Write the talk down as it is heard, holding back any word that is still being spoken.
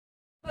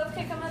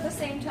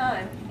same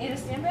time. Ada,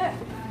 stand back.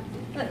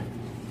 Look.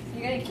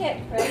 You're gonna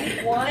kick.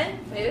 Ready? 1,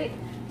 wait,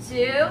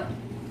 2,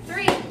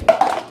 3.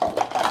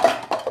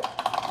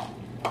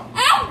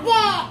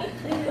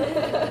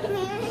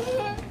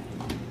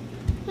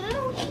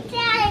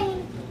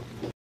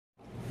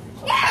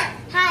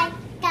 Hi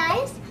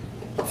guys.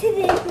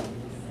 Today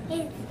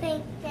is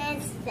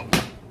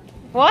Stillness.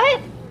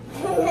 What?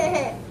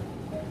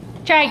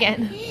 Try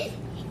again.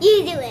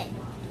 You do it.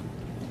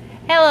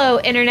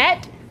 Hello,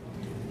 Internet.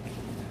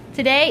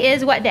 Today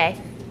is what day?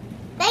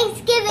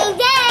 Thanksgiving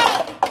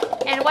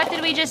Day. And what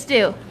did we just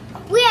do?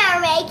 We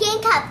are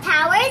making cup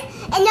towers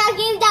and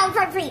knocking them down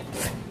for free.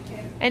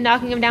 And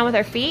knocking them down with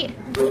our feet?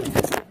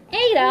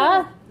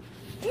 Ada!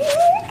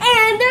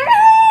 And the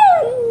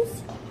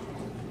rooms.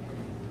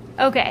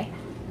 Okay.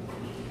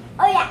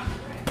 Oh yeah.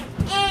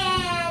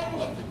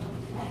 And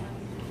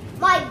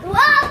my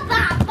glove.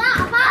 Bah,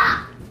 bah,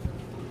 bah.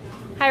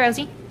 Hi,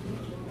 Rosie.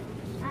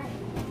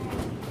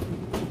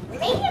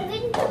 Make a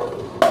video.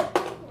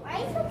 Why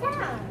sit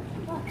down?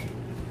 Look.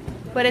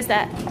 What is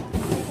that?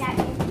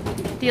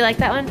 Do you like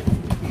that one?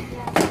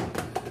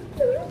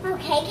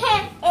 Okay,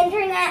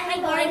 Internet,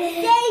 I'm going to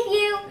save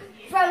you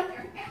from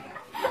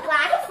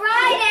Black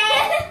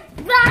Friday.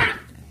 Blah.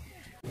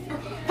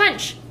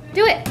 Punch!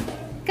 Do it!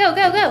 Go,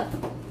 go, go!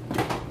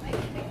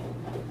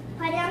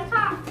 Put it on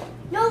top.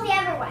 No, the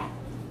other way.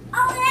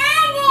 Oh,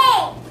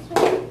 Annie!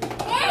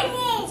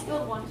 Annie! Let's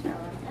go one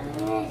tower.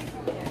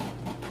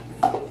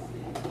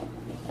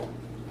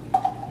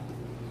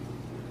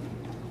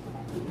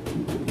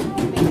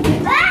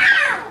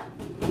 Ah!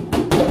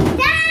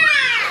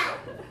 Dad!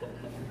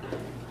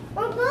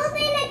 We're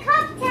building a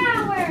cup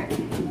tower.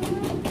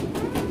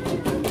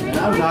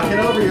 Now knock it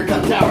over your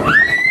cup tower.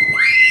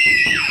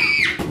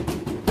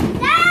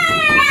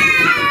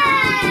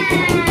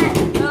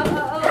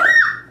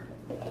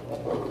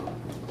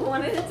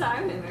 One at a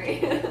time, Henry.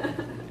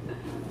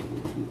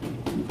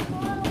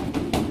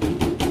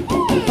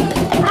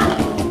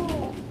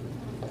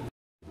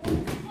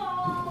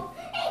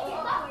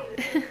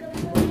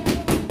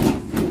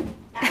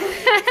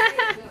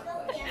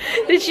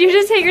 Did you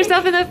just hit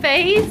yourself in the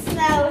face?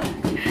 No.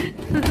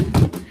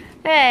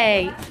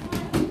 Hey.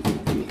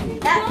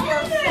 That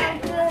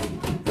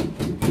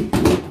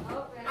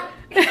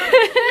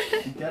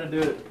You gotta do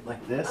it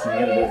like this, and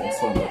you gotta do it in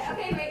slow motion.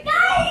 Okay, wait.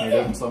 Can you do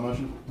it in slow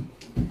motion?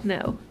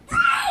 No.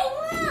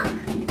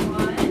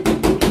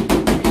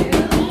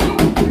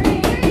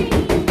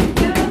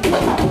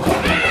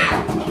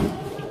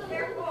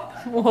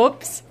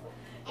 Whoops.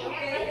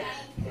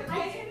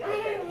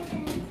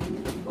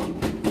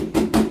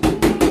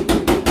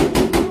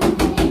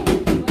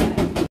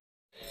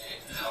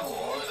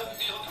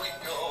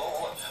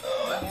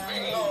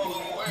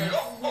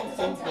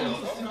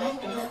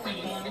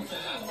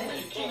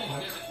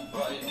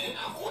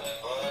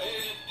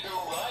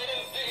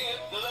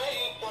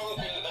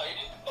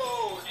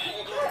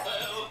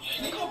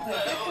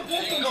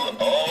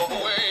 All the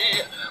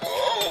way.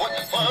 Oh, what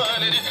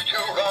fun it is to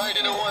ride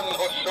in a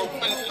one-horse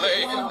open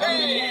sleigh.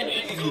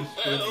 Hey,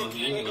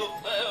 jingle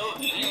bells,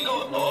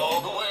 jingle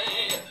all the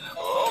way.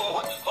 Oh,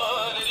 what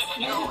fun it is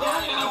to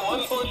ride in a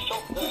one-horse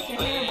open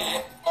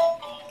sleigh.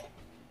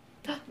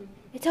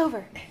 It's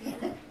over.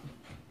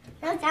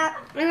 No,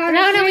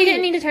 No, we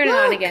didn't need to turn it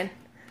on again.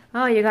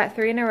 Oh, you got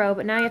 3 in a row,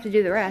 but now you have to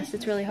do the rest.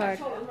 It's really hard.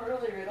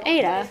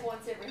 Ada.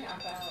 Once every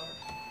half hour.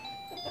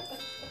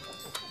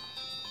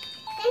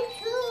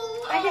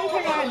 I can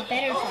turn on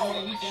better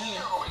something. Into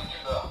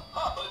the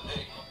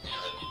holiday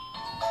spirit.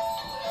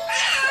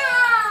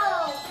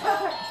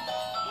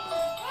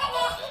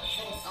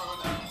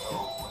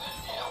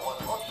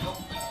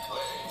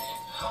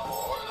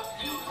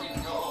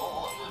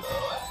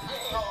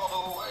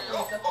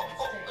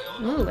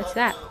 Ooh, what's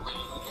that?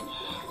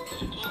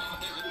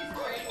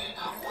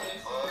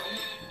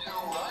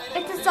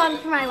 It's a song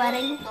for my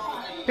wedding.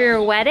 For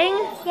your wedding?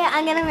 Yeah,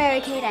 I'm gonna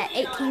marry Kate at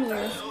 18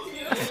 years.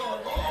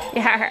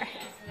 Yeah.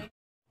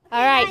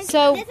 All right,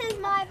 so This is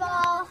my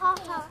ball. Ha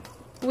ha.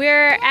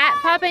 we're at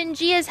Papa and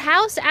Gia's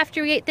house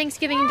after we ate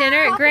Thanksgiving dinner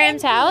at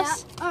Graham's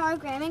house. Oh,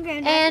 Graham and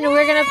Granddad. And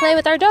we're going to play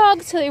with our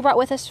dogs who we brought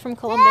with us from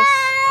Columbus.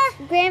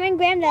 Graham and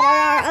Granddad are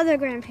our other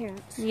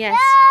grandparents. Yes.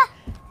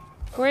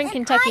 We're in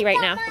Kentucky right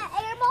now.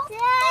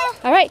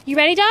 All right, you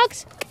ready,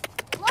 dogs?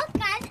 Look,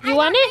 guys. You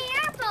want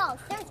it? Air balls.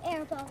 There's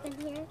air balls in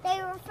here. They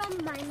were from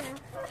my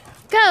mouth.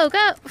 Go,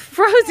 go.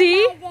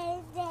 Rosie.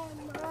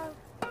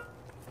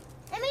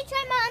 Let me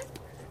try, Mom.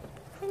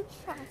 Let me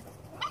try.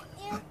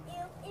 Ew, ew,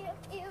 ew,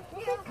 ew,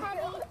 ew,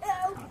 honey.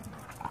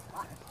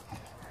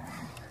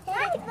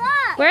 Guys,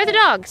 look. Where are the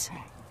dogs?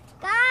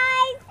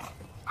 Guys.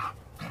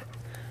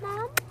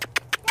 Mom.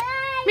 Guys.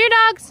 Come here,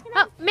 dogs.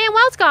 Oh,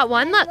 Manuel's got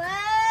one. Look.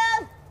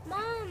 Whoa.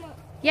 Mom.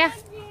 Yeah.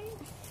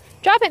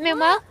 Drop it,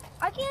 Manuel.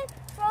 I can't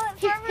throw it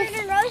forward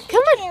and Rosie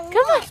Come on, can.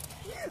 come on.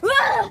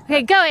 Whoa.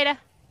 Okay, go, Ada.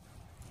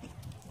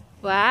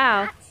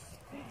 Wow.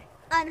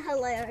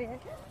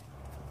 Unhilarious.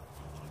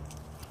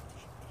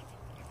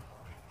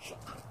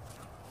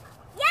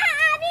 Yeah,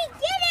 Abby,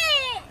 get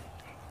it!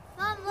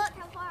 Mom, look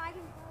how far I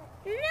can throw it.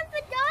 Even if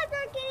the dogs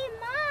are getting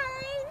mine.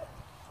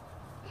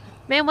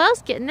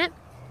 Manuel's getting it.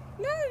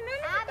 No, none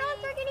of the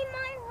dogs are getting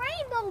my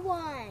rainbow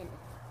one.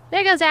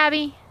 There goes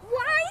Abby.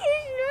 Why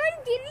is none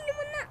getting the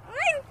one that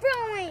I'm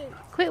throwing?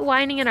 Quit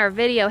whining in our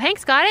video.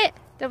 Hank's got it.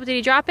 Did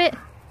he drop it?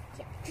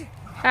 Yeah.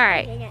 All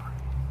right. Dang it.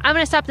 I'm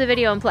gonna stop the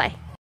video and play.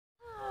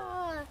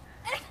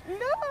 No.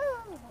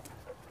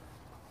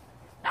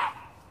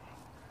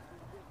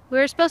 We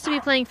were supposed to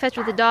be playing fetch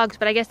with the dogs,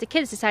 but I guess the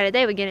kids decided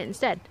they would get it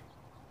instead.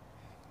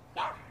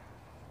 I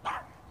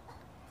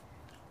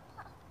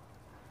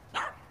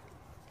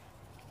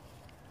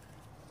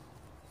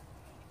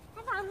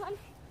found one.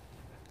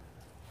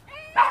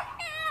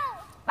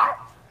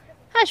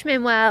 Hush,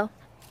 Manuel.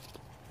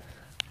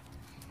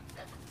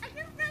 I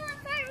can throw a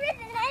further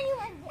than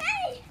anyone's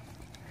day.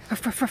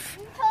 Ruff, ruff, ruff.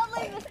 I'm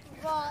totally missed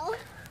the ball.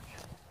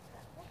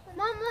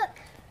 Mom, look.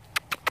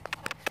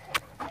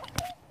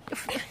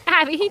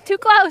 Abby, too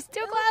close,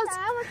 too I close.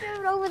 almost threw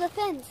it over the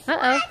fence.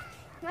 Uh-oh.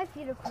 My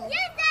feet are cold.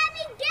 Yes,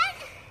 Abby, get.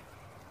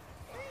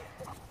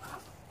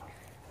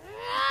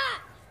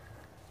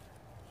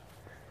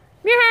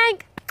 Come here,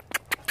 Hank.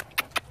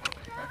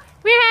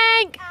 Come here,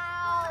 Hank.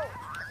 Ow.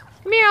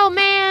 Come here, old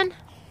man.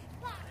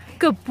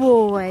 Good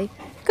boy.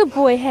 Good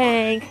boy,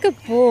 Hank. Good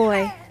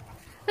boy.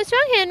 What's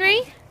wrong,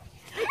 Henry?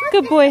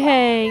 Good boy,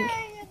 Hank.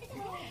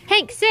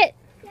 Hank, sit.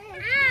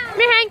 Come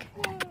here, Hank.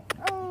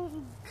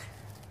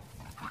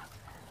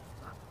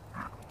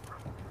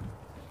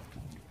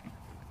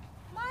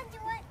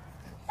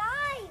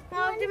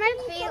 Mom, do my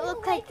feet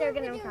look like they're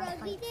gonna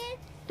frostbite?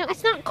 No,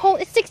 it's not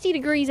cold. It's 60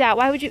 degrees out.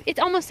 Why would you? It's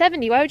almost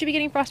 70. Why would you be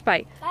getting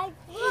frostbite? Bye.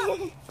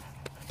 Bye.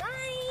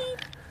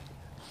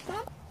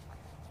 Mom.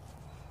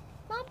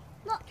 Mom,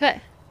 look. What?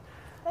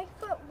 Wait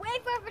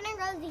for Fernand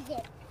Rosie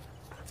did.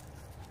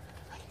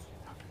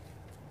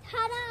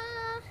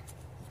 Ta-da!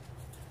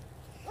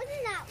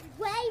 Wasn't that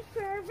way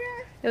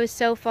further? It was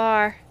so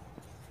far.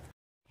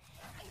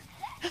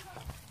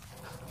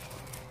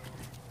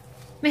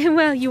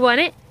 Manuel, you want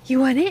it? You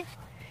want it?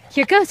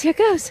 Here goes, here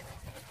goes.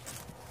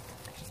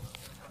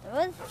 It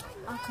was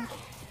awesome.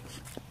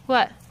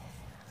 What?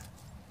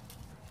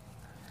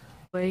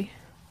 Boy.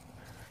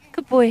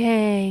 Good boy,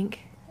 Hank.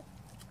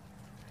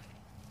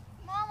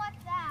 Mom,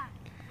 what's that?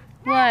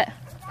 What?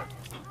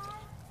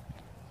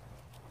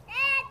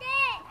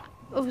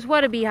 Daddy! It was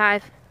what, a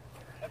beehive?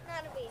 It's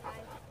not a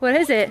beehive. What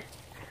is it?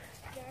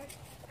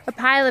 A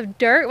pile of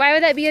dirt? Why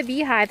would that be a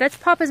beehive? That's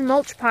Papa's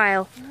mulch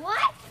pile.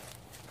 What?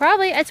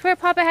 Probably. It's where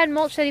Papa had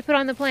mulch that he put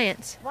on the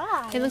plants.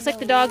 Wow. It looks like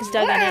the dogs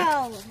dug in it.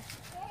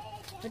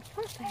 But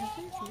Papa has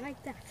something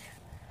like that.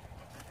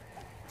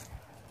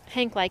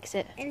 Hank likes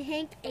it. And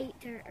Hank ate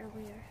dirt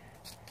earlier.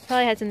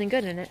 Probably had something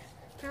good in it.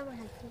 Probably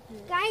had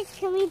something. Guys,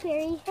 can we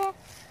bury it?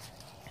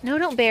 No,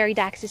 don't bury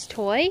Dax's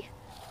toy.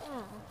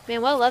 Oh.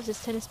 Manuel loves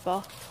his tennis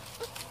ball.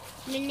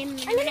 I'm gonna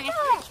throw it.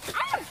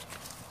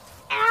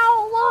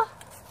 Ow!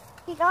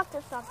 He got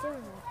to stop doing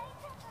it.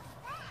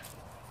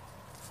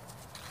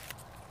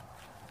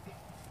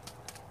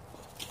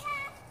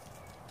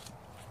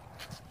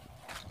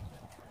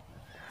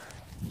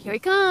 Here he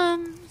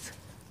comes.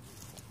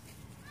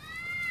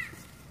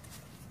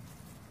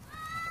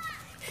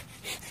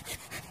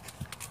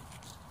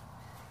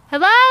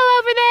 Hello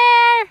over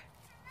there.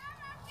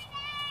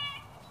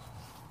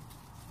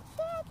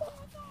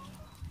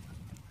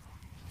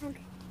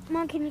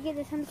 Mom, can you get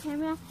this on the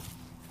camera?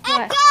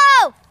 What?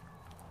 Echo!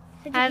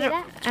 Did you I hear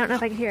don't that? know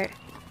if I can hear it.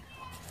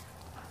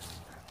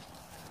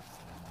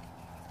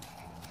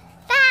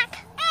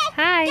 Back!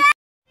 Hi.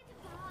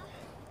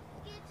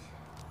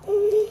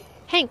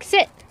 Hank,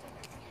 sit.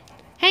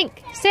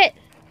 Hank, sit.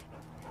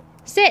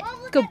 Sit.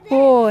 Good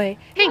boy.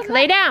 Hank,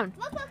 lay down.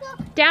 Look, look,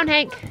 look. Down,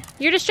 Hank.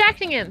 You're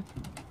distracting him.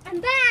 I'm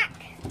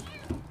back.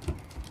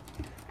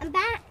 I'm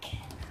back.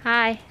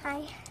 Hi.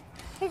 Hi.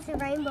 Here's the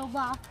rainbow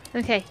ball.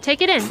 Okay,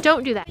 take it in.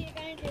 Don't do that. What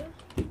are you gonna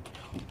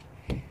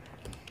do?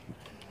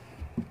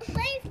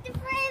 Place the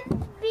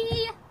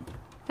frisbee.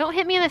 Don't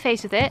hit me in the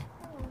face with it.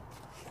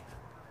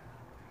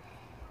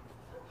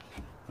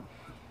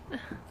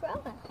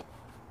 Throw it.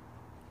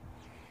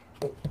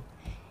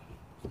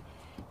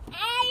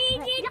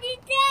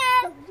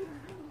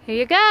 Here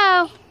you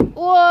go.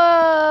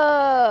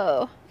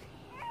 Whoa.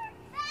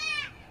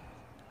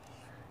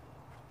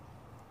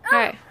 All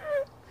right.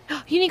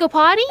 You need to go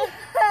potty?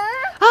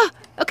 Oh,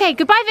 okay,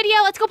 goodbye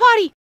video. Let's go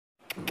potty.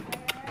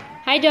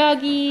 Hi,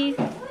 doggies.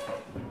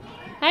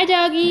 Hi,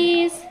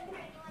 doggies.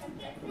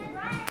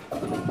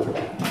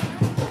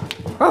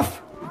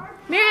 Ruff.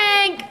 Come here,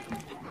 Hank.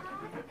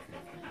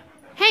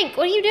 Hank,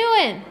 what are you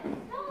doing?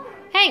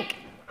 Hank.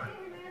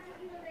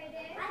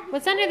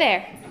 What's under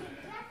there?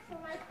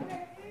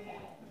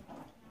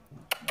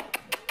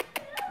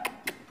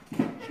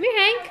 Come here,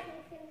 Hank.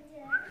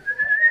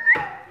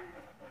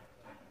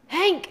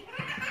 Hank.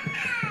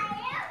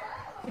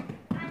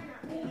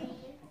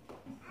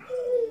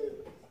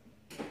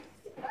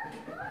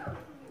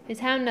 His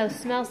hound nose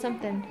smells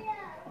something.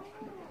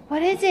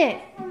 What is it?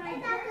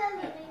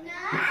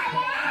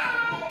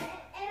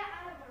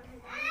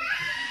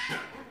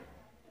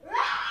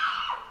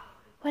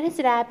 What is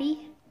it,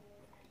 Abby?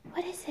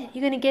 What is it?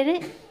 You gonna get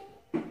it?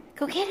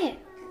 Go get it.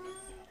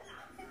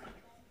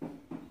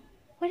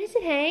 What is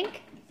it,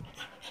 Hank?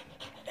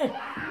 What,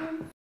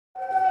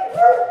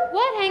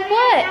 Hank?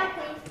 What?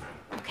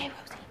 Okay,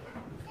 Rosie.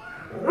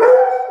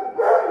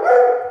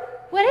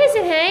 What is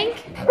it, Hank?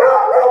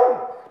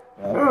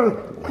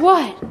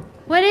 What?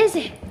 What is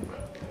it?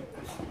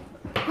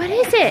 What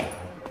is it?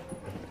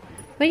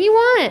 What do you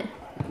want?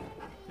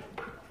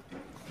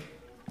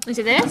 Is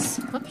it this?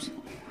 Whoops.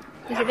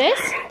 Is it this?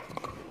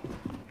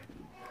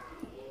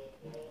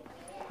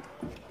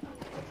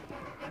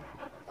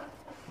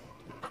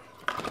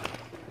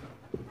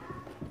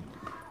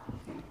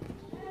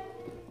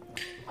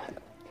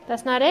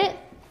 That's not it?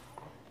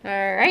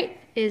 Alright.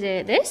 Is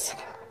it this?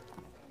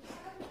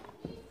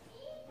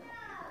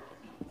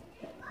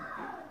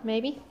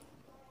 Maybe?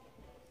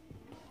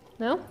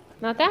 No?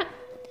 Not that?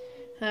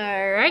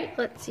 Alright.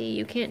 Let's see.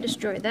 You can't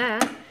destroy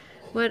that.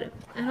 What?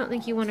 I don't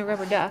think you want a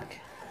rubber duck.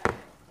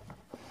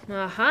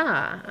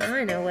 Aha.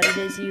 I know what it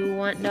is you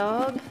want,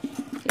 dog.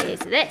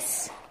 It's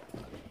this.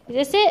 Is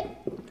this it?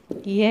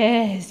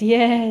 Yes,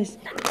 yes.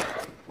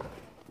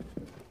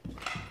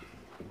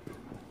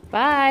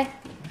 Bye.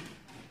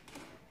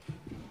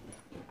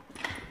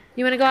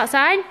 You want to go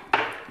outside?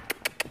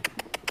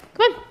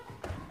 Come on.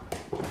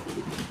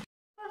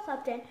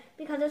 Something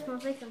because it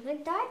smells like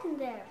something died in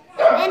there.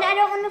 And I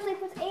don't want to sleep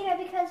with Ada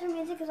because her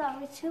music is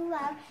always too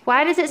loud.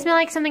 Why does it smell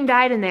like something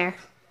died in there?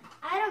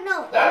 I don't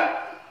know.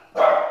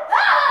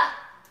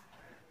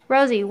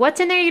 Rosie,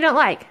 what's in there you don't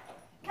like?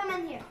 Come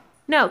in here.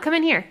 No, come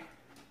in here.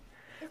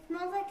 It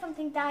smells like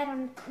something died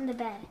in the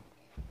bed.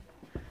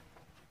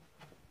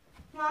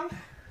 Mom,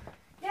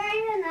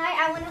 during the night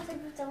I went to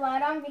sleep with the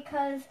light on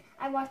because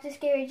I watched the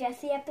Scary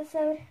Jessie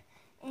episode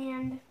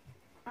and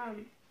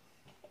it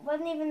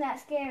wasn't even that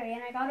scary,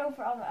 and I got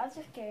over all the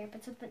other scary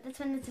episodes, but this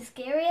one is the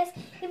scariest,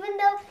 even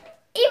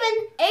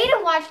Ada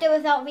watched it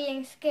without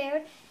being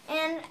scared,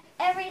 and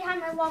every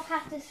time I walk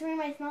past this room,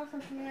 I smell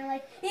something, and I'm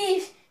like,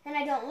 eesh, and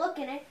I don't look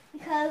in it,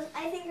 because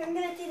I think I'm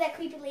going to see that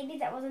creepy lady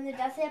that was in the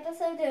Jessie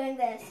episode doing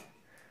this.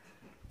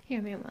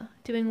 Here, Mama.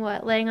 Doing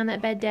what? Laying on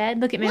that bed dead?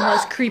 Look at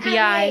Mama's creepy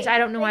eyes. I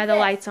don't know why the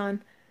light's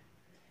on.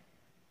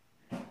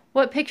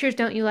 What pictures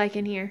don't you like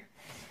in here?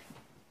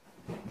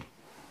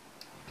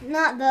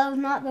 Not those,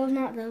 not those,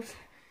 not those.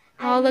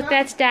 Oh, look,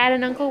 that's Dad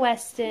and Uncle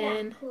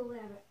Weston. Yeah, cool,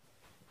 whatever.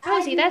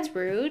 Rosie, that's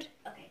rude.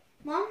 Okay.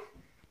 Mom,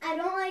 I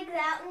don't like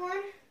that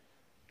one.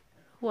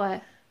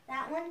 What?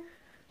 That one.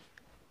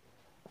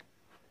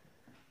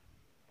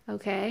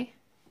 Okay.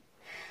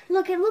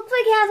 Look, it looks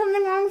like he has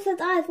something wrong with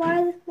his eyes.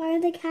 Why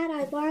are they cat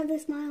eyes? Why are they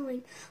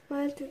smiling?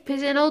 Why are they...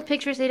 Because in old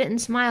pictures, they didn't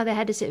smile. They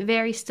had to sit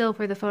very still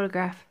for the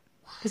photograph.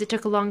 Because it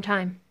took a long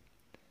time.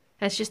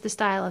 That's just the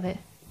style of it.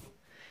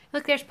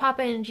 Look, there's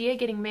Papa and Gia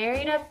getting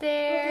married up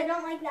there. Look, I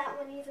don't like that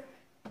one either.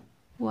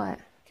 What?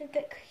 It's a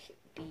bit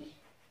creepy.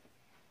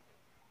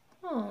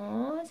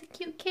 Aw, that's a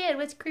cute kid.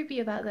 What's creepy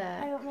about I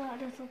that? don't know. It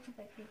just looks a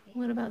bit creepy.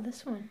 What about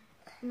this one?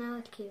 No,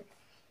 it's cute.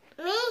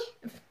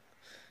 Me?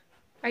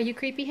 Are you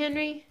creepy,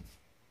 Henry?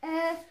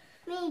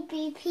 Me,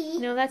 BP.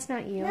 No, that's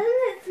not you. Doesn't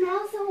it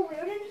smell so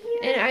weird in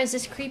here? And is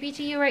this creepy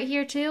to you right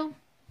here, too?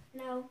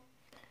 No.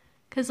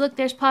 Because look,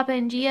 there's Papa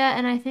and Gia,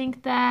 and I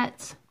think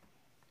that's...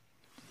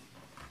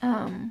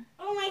 Oh,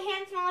 my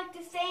hands smell like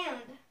the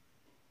sand.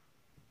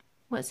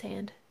 What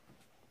sand?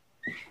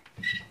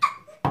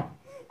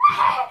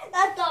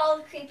 That's all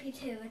creepy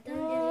too. It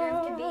doesn't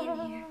deserve to be in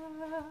here.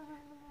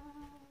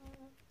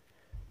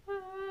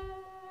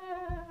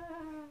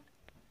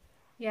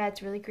 Yeah,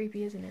 it's really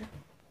creepy, isn't it?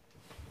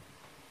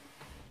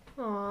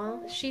 Aw,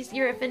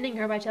 you're offending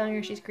her by telling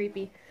her she's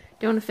creepy.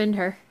 Don't offend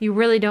her. You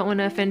really don't want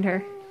to offend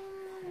her.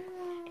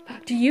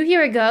 Do you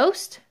hear a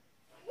ghost?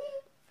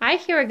 I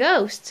hear a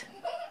ghost.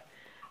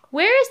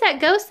 Where is that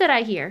ghost that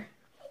I hear?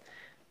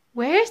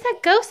 Where is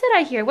that ghost that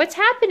I hear? What's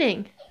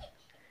happening?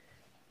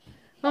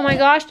 Oh my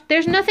gosh,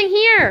 there's nothing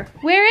here.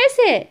 Where is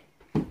it?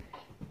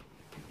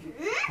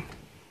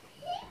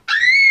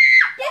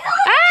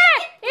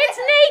 Ah! It's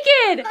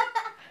naked!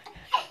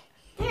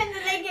 There's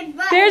a naked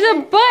butt. There's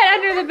a butt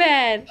under the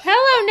bed.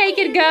 Hello,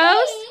 naked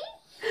ghost.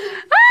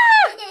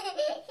 Ah!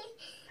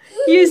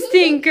 You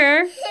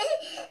stinker.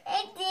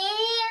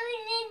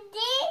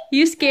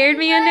 You scared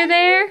me under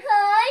there?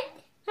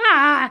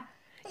 Ah!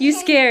 You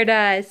scared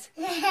us.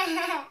 Come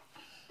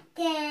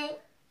here,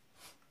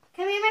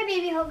 my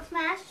baby Hulk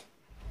smash.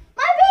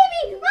 My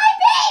baby! My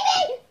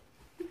baby!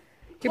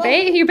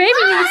 Your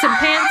baby needs some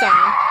pants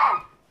on.